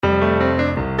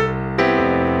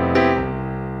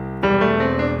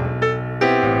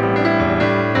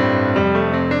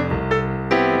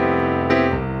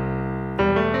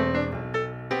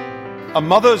A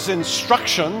mother's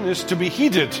instruction is to be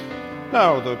heeded.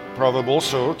 Now, the proverb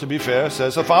also, to be fair,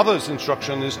 says a father's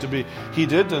instruction is to be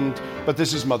heeded, but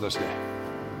this is Mother's Day.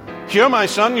 Hear, my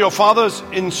son, your father's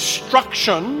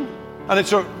instruction, and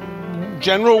it's a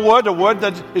general word, a word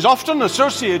that is often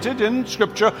associated in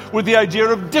Scripture with the idea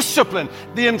of discipline,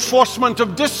 the enforcement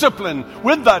of discipline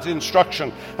with that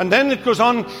instruction. And then it goes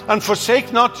on, and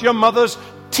forsake not your mother's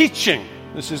teaching.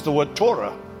 This is the word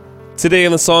Torah. Today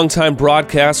on the Songtime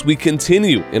broadcast, we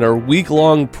continue in our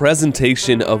week-long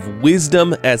presentation of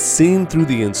wisdom as seen through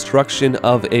the instruction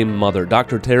of a mother.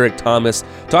 Dr. Tarek Thomas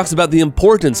talks about the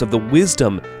importance of the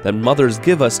wisdom that mothers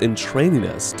give us in training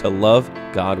us to love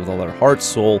God with all our heart,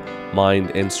 soul,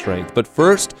 mind, and strength. But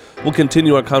first, we'll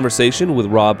continue our conversation with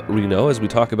Rob Rienow as we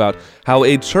talk about how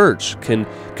a church can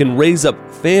raise up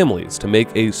families to make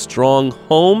a strong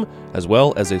home as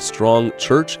well as a strong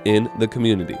church in the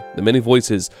community. The many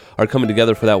voices are coming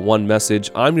together for that one message.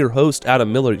 I'm your host,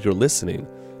 Adam Miller. You're listening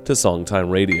to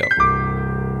Songtime Radio.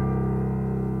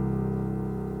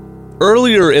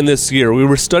 Earlier in this year, we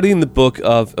were studying the book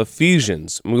of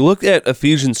Ephesians. When we looked at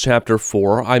Ephesians chapter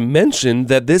 4, I mentioned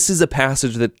that this is a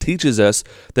passage that teaches us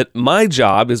that my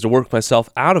job is to work myself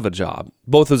out of a job.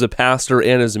 Both as a pastor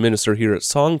and as a minister here at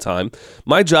Songtime,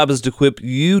 my job is to equip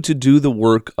you to do the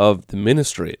work of the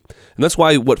ministry. And that's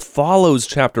why what follows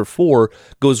chapter 4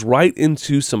 goes right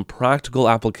into some practical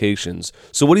applications.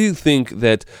 So what do you think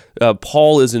that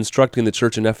Paul is instructing the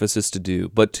church in Ephesus to do?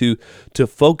 But to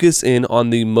focus in on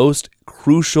the most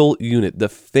crucial unit, the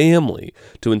family,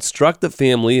 to instruct the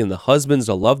family and the husbands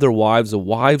to love their wives, the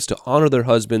wives to honor their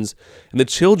husbands, and the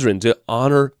children to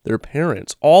honor their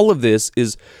parents. All of this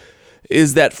is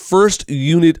that first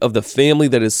unit of the family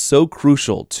that is so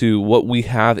crucial to what we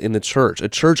have in the church. A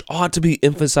church ought to be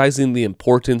emphasizing the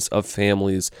importance of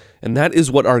families, and that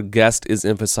is what our guest is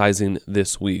emphasizing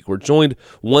this week. We're joined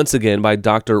once again by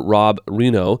Dr. Rob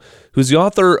Rienow, who's the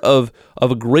author of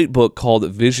a great book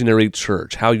called Visionary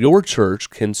Church, How Your Church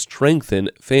Can Strengthen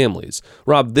Families.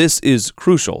 Rob, this is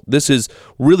crucial. This is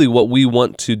really what we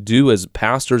want to do as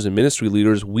pastors and ministry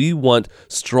leaders. We want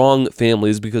strong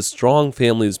families because strong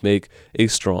families make a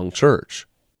strong church.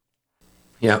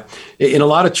 Yeah. In a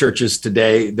lot of churches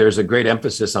today, there's a great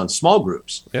emphasis on small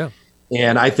groups. Yeah.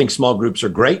 And I think small groups are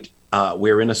great.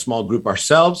 We're in a small group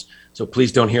ourselves, so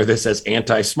please don't hear this as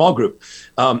anti-small group.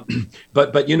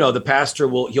 But you know, the pastor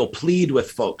he'll plead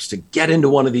with folks to get into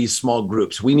one of these small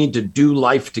groups. We need to do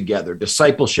life together.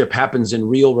 Discipleship happens in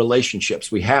real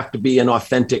relationships. We have to be an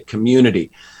authentic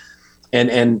community.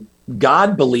 And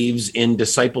God believes in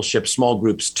discipleship small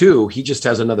groups too. He just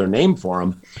has another name for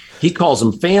them. He calls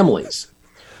them families,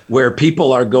 where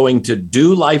people are going to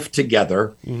do life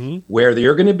together, where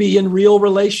they're going to be in real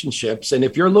relationships. And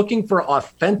if you're looking for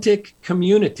authentic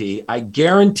community, I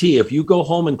guarantee if you go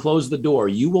home and close the door,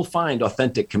 you will find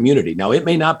authentic community. Now, it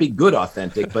may not be good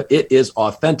authentic, but it is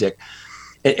authentic.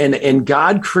 And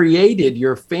God created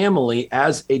your family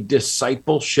as a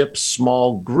discipleship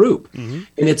small group. And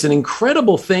it's an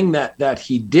incredible thing that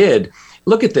he did.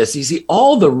 Look at this. You see,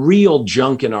 all the real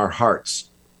junk in our hearts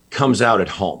comes out at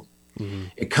home.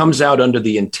 It comes out under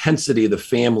the intensity of the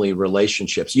family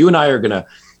relationships. You and I are going to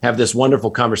have this wonderful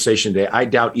conversation today. I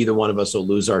doubt either one of us will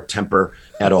lose our temper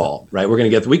at all, right?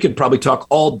 We could probably talk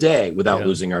all day without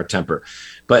losing our temper.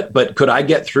 But could I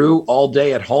get through all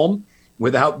day at home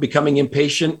without becoming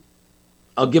impatient?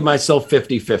 I'll give myself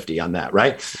 50-50 on that,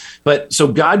 right? But so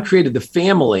God created the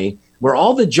family where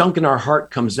all the junk in our heart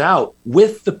comes out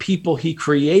with the people he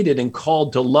created and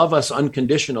called to love us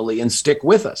unconditionally and stick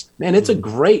with us. Man, it's a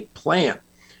great plan,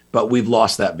 but we've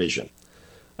lost that vision.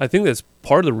 I think that's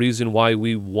part of the reason why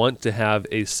we want to have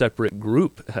a separate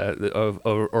group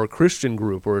or a Christian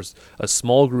group or a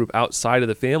small group outside of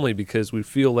the family, because we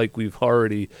feel like we've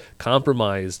already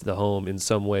compromised the home in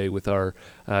some way with our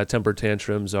temper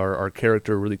tantrums, our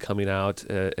character really coming out,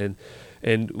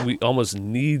 and we almost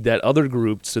need that other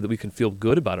group so that we can feel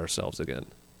good about ourselves again.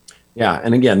 Yeah,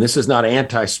 and again, this is not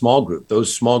anti-small group.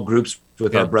 Those small groups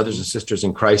with our brothers and sisters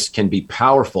in Christ can be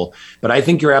powerful, but I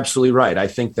think you're absolutely right. I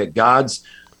think that God's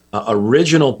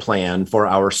original plan for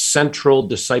our central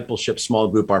discipleship small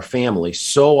group, our family,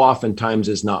 so oftentimes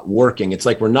is not working. It's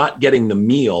like we're not getting the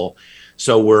meal,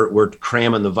 so we're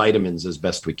cramming the vitamins as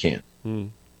best we can.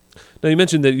 Now, you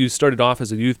mentioned that you started off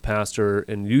as a youth pastor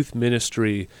and youth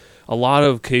ministry. A lot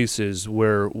of cases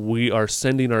where we are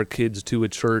sending our kids to a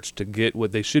church to get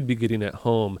what they should be getting at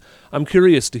home. I'm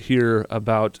curious to hear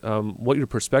about what your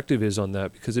perspective is on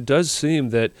that, because it does seem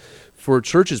that for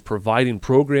churches providing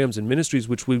programs and ministries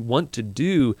which we want to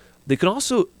do, they can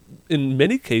also, in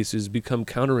many cases, become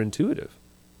counterintuitive.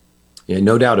 Yeah,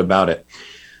 no doubt about it.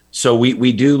 So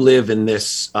we do live in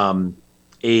this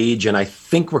age, and I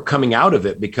think we're coming out of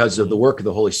it because of the work of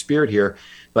the Holy Spirit here,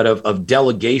 but of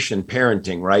delegation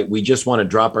parenting, right? We just want to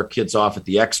drop our kids off at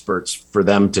the experts for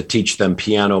them to teach them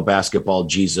piano, basketball,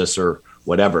 Jesus, or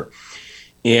whatever.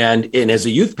 And as a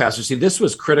youth pastor, see, this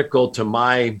was critical to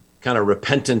my kind of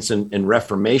repentance and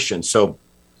reformation. So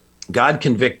God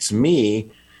convicts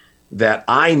me that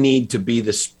I need to be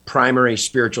this primary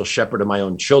spiritual shepherd of my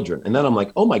own children. And then I'm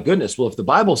like, oh my goodness, well, if the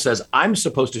Bible says I'm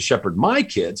supposed to shepherd my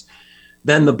kids,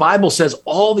 then the Bible says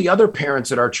all the other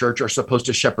parents at our church are supposed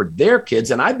to shepherd their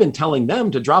kids. And I've been telling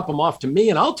them to drop them off to me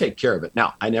and I'll take care of it.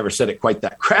 Now, I never said it quite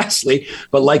that crassly,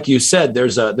 but like you said,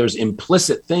 there's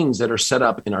implicit things that are set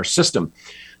up in our system.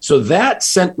 So that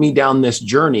sent me down this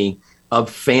journey of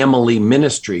family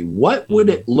ministry. What would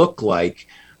it look like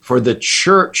for the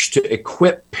church to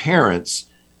equip parents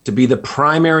to be the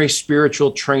primary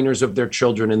spiritual trainers of their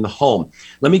children in the home?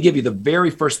 Let me give you the very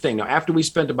first thing. Now, after we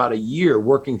spent about a year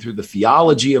working through the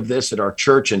theology of this at our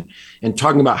church and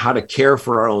talking about how to care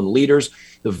for our own leaders,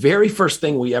 the very first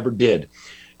thing we ever did,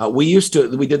 we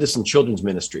did this in children's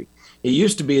ministry. It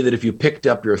used to be that if you picked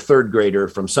up your third grader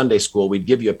from Sunday school, we'd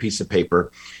give you a piece of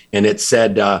paper and it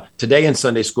said, today in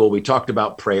Sunday school, we talked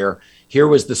about prayer. Here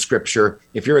was the scripture.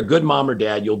 If you're a good mom or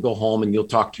dad, you'll go home and you'll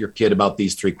talk to your kid about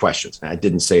these 3 questions. And I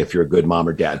didn't say if you're a good mom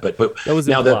or dad, but that was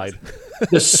now implied.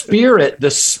 the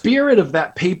spirit of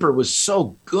that paper was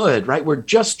so good, right? We're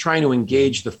just trying to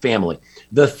engage the family.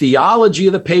 The theology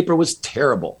of the paper was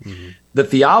terrible. Mm-hmm. The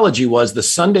theology was the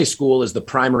Sunday school is the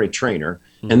primary trainer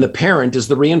and the parent is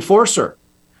the reinforcer.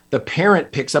 The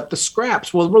parent picks up the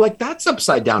scraps. Well, we're like, that's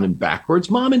upside down and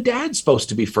backwards. Mom and dad's supposed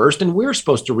to be first and we're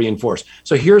supposed to reinforce.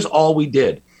 So here's all we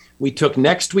did. We took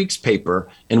next week's paper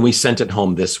and we sent it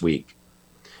home this week.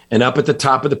 And up at the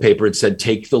top of the paper, it said,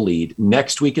 take the lead.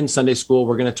 Next week in Sunday school,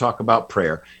 we're going to talk about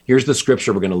prayer. Here's the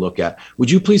scripture we're going to look at. Would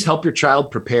you please help your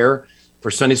child prepare for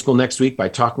Sunday school next week by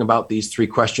talking about these 3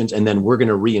 questions? And then we're going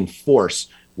to reinforce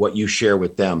what you share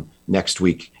with them next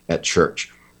week at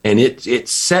church. And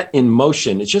it's set in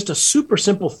motion. It's just a super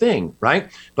simple thing,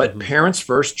 right? But parents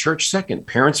first, church second.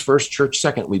 Parents first, church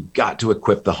second. We've got to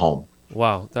equip the home.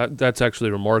 Wow, that's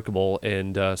actually remarkable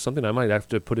and something I might have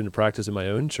to put into practice in my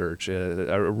own church.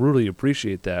 I really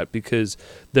appreciate that because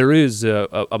there is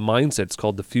a mindset. It's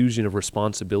called diffusion of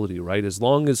responsibility, right? As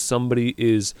long as somebody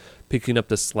is picking up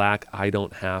the slack, I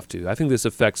don't have to. I think this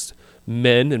affects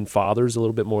men and fathers a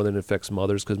little bit more than it affects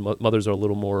mothers because mothers are a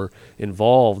little more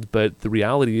involved. But the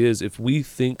reality is if we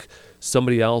think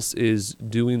somebody else is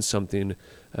doing something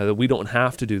that we don't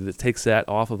have to do, that takes that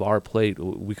off of our plate,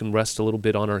 we can rest a little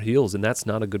bit on our heels, and that's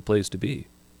not a good place to be.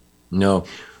 No,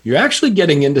 you're actually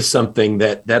getting into something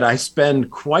that I spend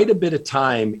quite a bit of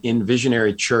time in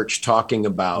Visionary Church talking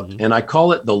about, and I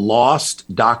call it the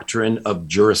lost doctrine of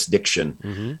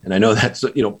jurisdiction. And I know that's,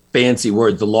 fancy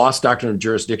words, the lost doctrine of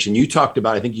jurisdiction. You talked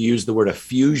about, I think you used the word a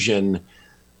fusion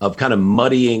of kind of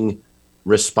muddying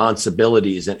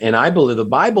responsibilities. And I believe the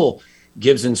Bible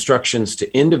gives instructions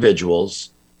to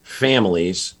individuals,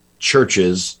 families,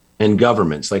 churches, and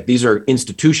governments. Like these are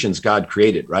institutions God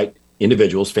created, right?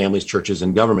 Individuals, families, churches,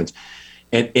 and governments.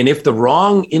 And if the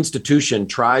wrong institution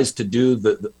tries to do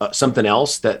something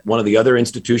else that one of the other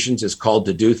institutions is called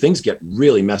to do, things get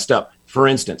really messed up. For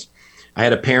instance, I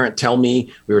had a parent tell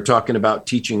me, we were talking about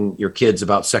teaching your kids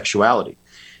about sexuality.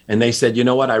 And they said, you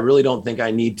know what, I really don't think I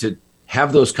need to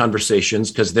have those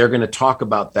conversations because they're going to talk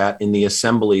about that in the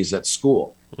assemblies at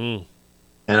school. And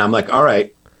I'm like, all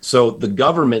right. So the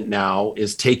government now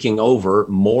is taking over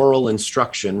moral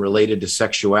instruction related to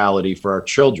sexuality for our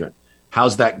children.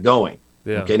 How's that going?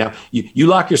 Yeah. Okay, now you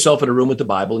lock yourself in a room with the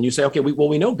Bible and you say, okay,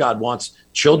 we know God wants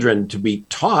children to be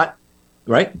taught,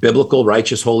 right? Biblical,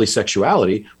 righteous, holy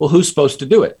sexuality. Well, who's supposed to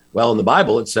do it? Well, in the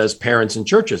Bible, it says parents and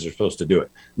churches are supposed to do it,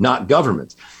 not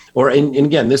governments. And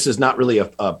again, this is not really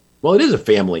it is a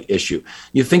family issue.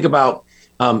 You think about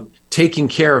taking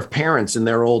care of parents in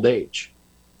their old age.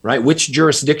 Right? Which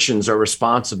jurisdictions are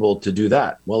responsible to do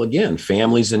that? Well, again,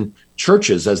 families and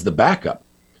churches as the backup,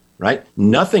 right?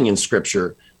 Nothing in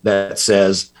Scripture that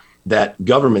says that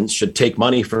governments should take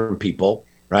money from people,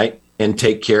 right? And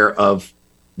take care of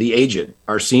the aged,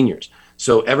 our seniors.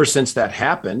 So ever since that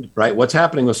happened, right? What's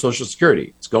happening with Social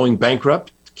Security? It's going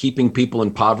bankrupt, keeping people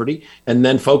in poverty. And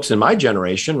then folks in my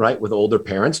generation, right? With older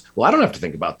parents, well, I don't have to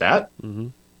think about that.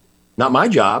 Not my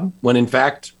job. When in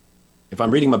fact, if I'm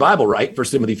reading my Bible right, 1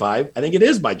 Timothy 5, I think it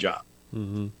is my job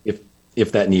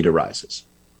if that need arises.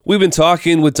 We've been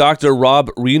talking with Dr. Rob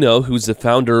Rienow, who's the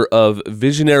founder of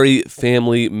Visionary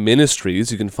Family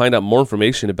Ministries. You can find out more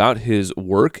information about his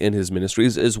work and his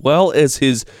ministries, as well as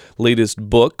his latest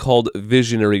book called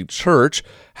Visionary Church,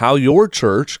 How Your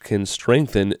Church Can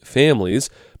Strengthen Families,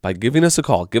 by giving us a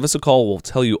call. Give us a call. We'll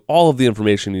tell you all of the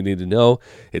information you need to know.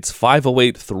 It's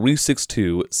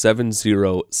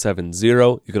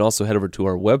 508-362-7070. You can also head over to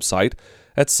our website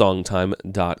at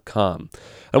songtime.com.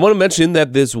 I want to mention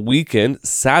that this weekend,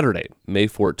 Saturday, May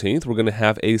 14th, we're going to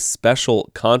have a special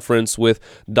conference with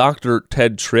Dr.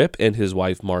 Ted Tripp and his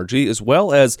wife Margie, as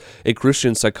well as a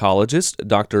Christian psychologist,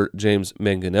 Dr. James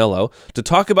Manganello, to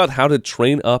talk about how to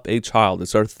train up a child.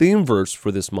 It's our theme verse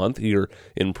for this month here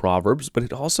in Proverbs, but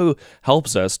it also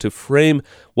helps us to frame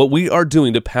what we are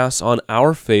doing to pass on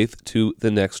our faith to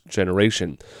the next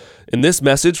generation. In this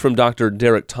message from Dr.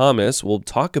 Derek Thomas, we'll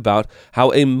talk about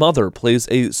how a mother plays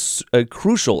a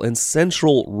crucial and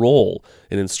central role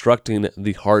in instructing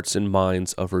the hearts and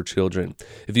minds of her children.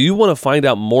 If you want to find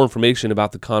out more information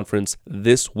about the conference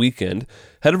this weekend,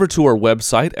 head over to our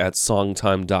website at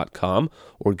songtime.com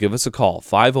or give us a call,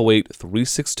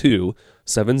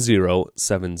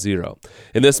 508-362-7070.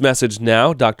 In this message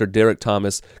now, Dr. Derek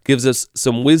Thomas gives us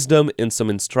some wisdom and some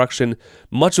instruction,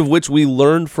 much of which we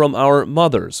learned from our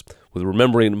mothers. With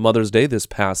remembering Mother's Day this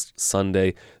past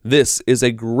Sunday, this is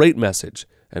a great message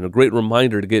and a great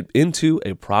reminder to get into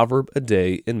a proverb a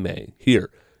day in May. Here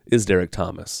is Derek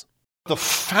Thomas. The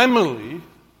family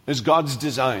is God's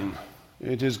design.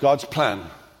 It is God's plan.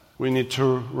 We need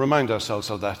to remind ourselves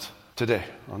of that today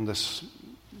on this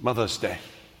Mother's Day.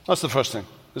 That's the first thing.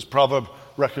 This proverb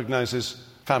recognizes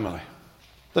family.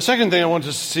 The second thing I want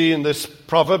to see in this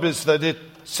proverb is that it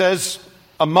says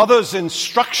a mother's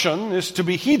instruction is to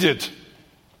be heeded.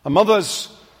 A mother's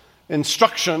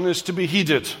instruction is to be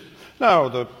heeded. Now,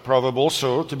 the proverb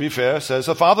also, to be fair, says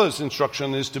a father's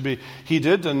instruction is to be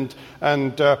heeded,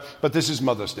 but this is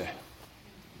Mother's Day.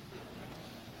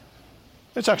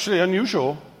 It's actually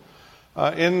unusual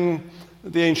in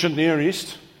the ancient Near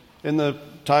East, in the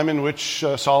time in which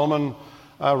Solomon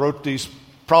wrote these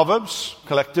proverbs,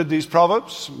 collected these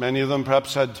proverbs. Many of them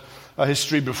perhaps had a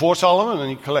history before Solomon, and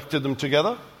he collected them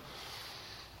together.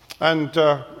 And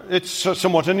it's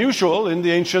somewhat unusual in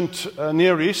the ancient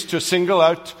Near East to single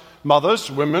out mothers,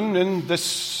 women, in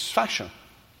this fashion.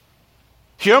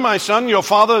 Hear, my son, your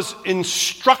father's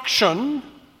instruction.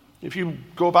 If you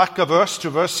go back a verse to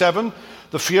verse 7,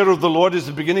 the fear of the Lord is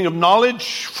the beginning of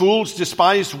knowledge. Fools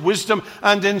despise wisdom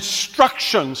and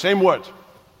instruction. Same word.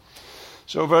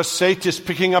 So verse 8 is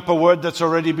picking up a word that's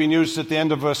already been used at the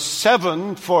end of verse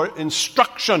 7 for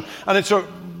instruction. And it's a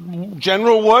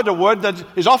general word, a word that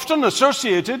is often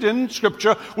associated in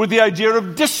Scripture with the idea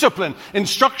of discipline.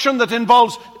 Instruction that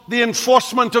involves the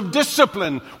enforcement of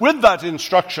discipline with that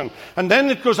instruction. And then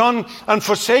it goes on, and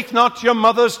forsake not your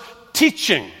mother's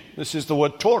teaching. This is the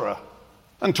word Torah.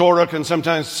 And Torah can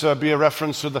sometimes be a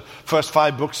reference to the first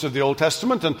 5 books of the Old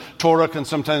Testament, and Torah can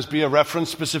sometimes be a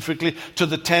reference specifically to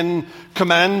the 10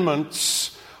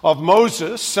 commandments of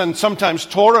Moses, and sometimes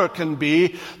Torah can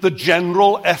be the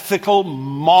general ethical,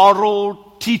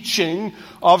 moral teaching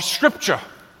of Scripture.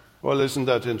 Well, isn't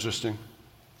that interesting?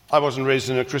 I wasn't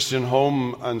raised in a Christian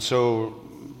home, and so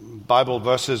Bible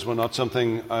verses were not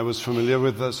something I was familiar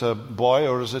with as a boy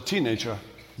or as a teenager.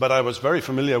 But I was very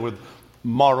familiar with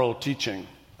moral teaching.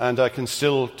 And I can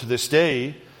still, to this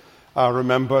day,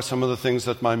 remember some of the things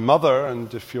that my mother,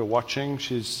 and if you're watching,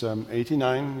 she's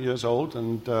 89 years old,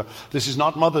 and this is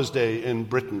not Mother's Day in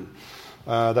Britain.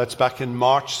 That's back in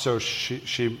March, so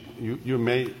you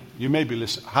may be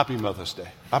listening. Happy Mother's Day.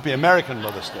 Happy American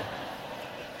Mother's Day.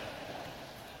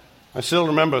 I still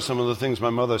remember some of the things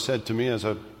my mother said to me as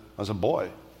a boy.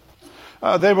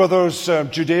 They were those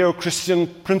Judeo-Christian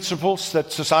principles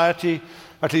that society,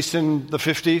 at least in the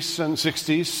 50s and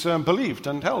 60s, believed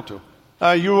and held to.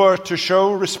 You were to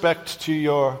show respect to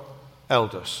your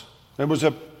elders. It was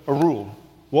a rule.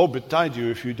 Woe betide you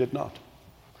if you did not.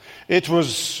 It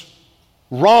was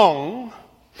wrong,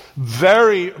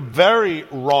 very, very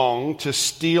wrong, to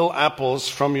steal apples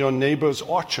from your neighbor's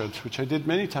orchard, which I did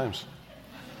many times,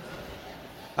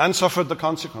 and suffered the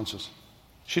consequences.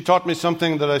 She taught me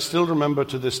something that I still remember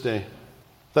to this day,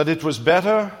 that it was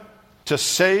better to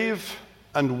save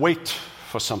and wait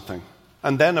for something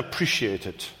and then appreciate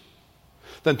it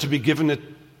than to be given it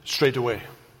straight away.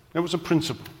 It was a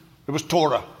principle. It was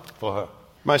Torah for her.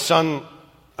 My son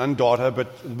and daughter,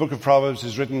 but the book of Proverbs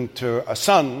is written to a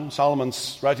son.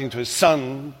 Solomon's writing to his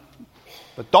son,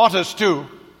 but daughters too.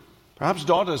 Perhaps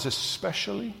daughters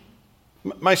especially.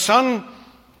 My son,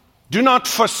 do not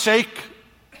forsake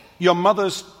your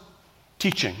mother's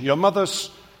teaching, your mother's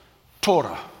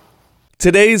Torah.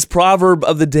 Today's proverb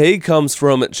of the day comes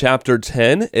from chapter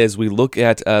 10. As we look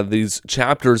at these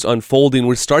chapters unfolding,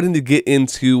 we're starting to get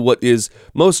into what is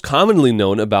most commonly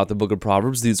known about the book of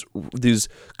Proverbs, these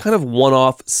kind of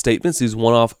one-off statements, these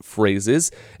one-off phrases.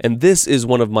 And this is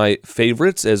one of my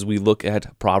favorites as we look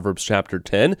at Proverbs chapter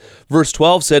 10. Verse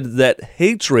 12 said that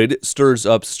hatred stirs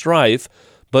up strife,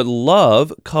 but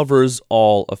love covers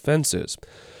all offenses.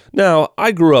 Now,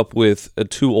 I grew up with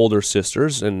two older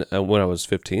sisters, and when I was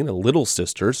 15, a little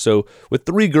sister. So with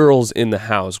three girls in the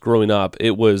house growing up,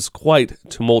 it was quite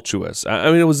tumultuous.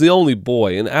 I mean, it was the only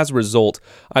boy, and as a result,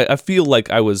 I feel like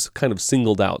I was kind of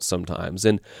singled out sometimes.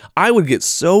 And I would get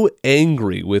so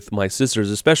angry with my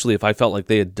sisters, especially if I felt like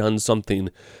they had done something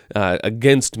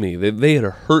against me, that they had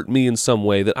hurt me in some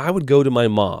way, that I would go to my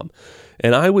mom,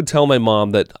 and I would tell my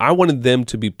mom that I wanted them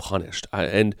to be punished.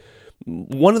 And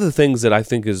one of the things that I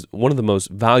think is one of the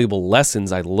most valuable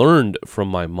lessons I learned from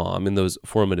my mom in those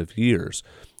formative years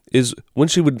is when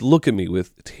she would look at me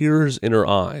with tears in her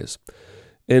eyes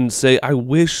and say, I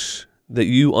wish that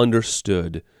you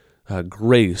understood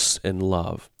grace and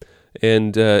love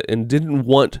and didn't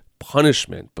want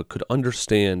punishment, but could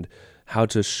understand how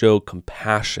to show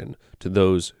compassion to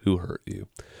those who hurt you.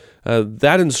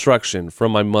 That instruction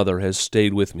from my mother has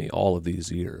stayed with me all of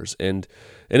these years, and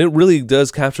it really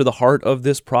does capture the heart of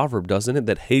this proverb, doesn't it?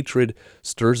 That hatred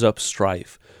stirs up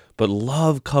strife, but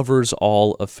love covers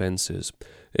all offenses.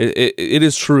 It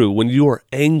is true. When you are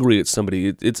angry at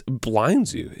somebody, it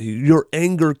blinds you. Your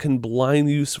anger can blind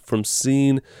you from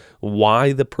seeing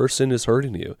why the person is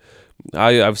hurting you.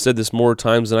 I've said this more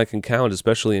times than I can count,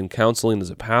 especially in counseling as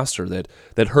a pastor, that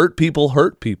hurt people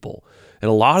hurt people. And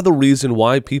a lot of the reason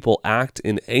why people act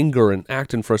in anger and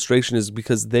act in frustration is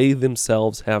because they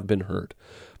themselves have been hurt.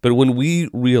 But when we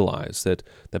realize that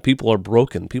people are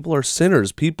broken, people are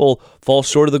sinners, people fall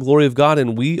short of the glory of God,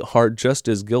 and we are just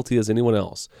as guilty as anyone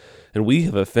else, and we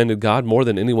have offended God more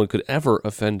than anyone could ever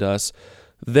offend us,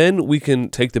 then we can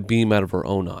take the beam out of our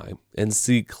own eye and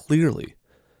see clearly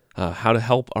how to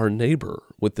help our neighbor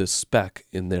with this speck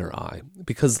in their eye,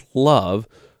 because love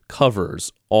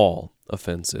covers all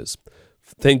offenses.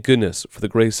 Thank goodness for the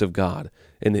grace of God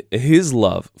and His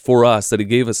love for us, that He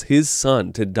gave us His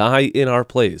Son to die in our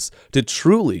place, to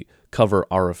truly cover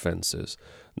our offenses,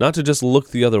 not to just look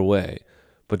the other way,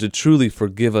 but to truly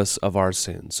forgive us of our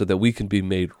sins so that we can be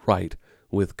made right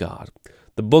with God.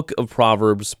 The book of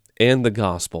Proverbs and the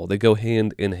gospel, they go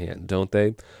hand in hand, don't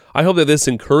they? I hope that this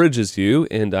encourages you,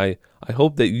 and I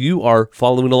hope that you are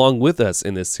following along with us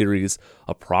in this series,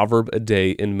 A Proverb a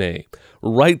Day in May.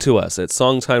 Write to us at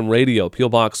Songtime Radio, P.O.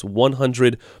 Box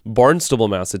 100, Barnstable,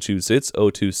 Massachusetts,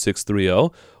 02630,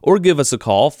 or give us a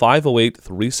call,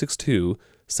 508-362-7070.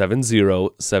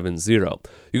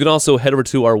 You can also head over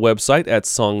to our website at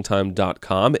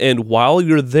songtime.com, and while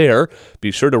you're there, be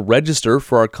sure to register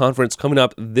for our conference coming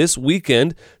up this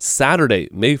weekend, Saturday,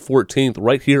 May 14th,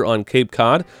 right here on Cape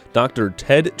Cod. Dr.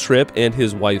 Ted Tripp and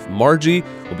his wife Margie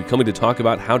will be coming to talk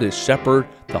about how to shepherd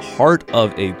the heart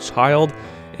of a child,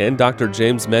 and Dr.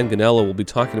 James Manganello will be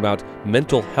talking about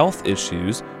mental health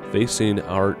issues facing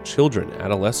our children,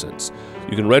 adolescents.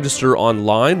 You can register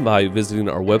online by visiting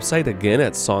our website, again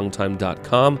at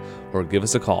songtime.com, or give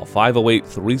us a call,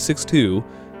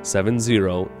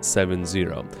 508-362-7070.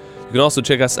 You can also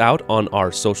check us out on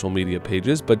our social media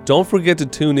pages, but don't forget to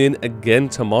tune in again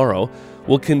tomorrow.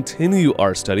 We'll continue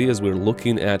our study as we're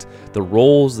looking at the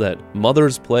roles that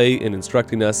mothers play in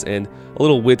instructing us, and a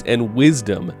little wit and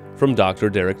wisdom from Dr.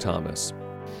 Derek Thomas.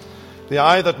 The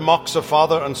eye that mocks a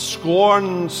father and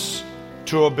scorns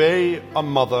to obey a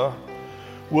mother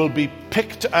will be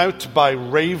picked out by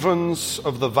ravens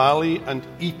of the valley and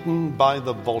eaten by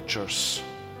the vultures.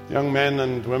 Young men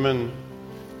and women,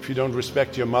 if you don't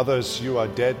respect your mothers, you are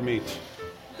dead meat.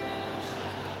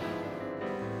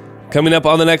 Coming up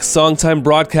on the next Songtime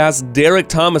broadcast, Derek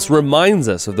Thomas reminds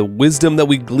us of the wisdom that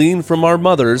we glean from our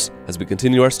mothers as we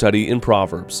continue our study in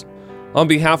Proverbs. On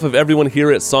behalf of everyone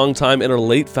here at Songtime and our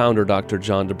late founder, Dr.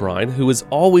 John DeBrine, who has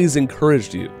always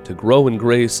encouraged you to grow in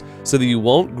grace so that you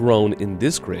won't groan in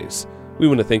disgrace, we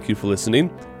want to thank you for listening.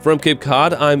 From Cape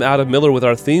Cod, I'm Adam Miller with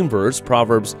our theme verse,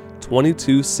 Proverbs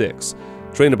 22:6.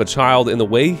 Train up a child in the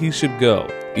way he should go.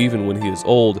 Even when he is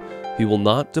old, he will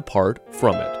not depart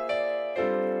from it.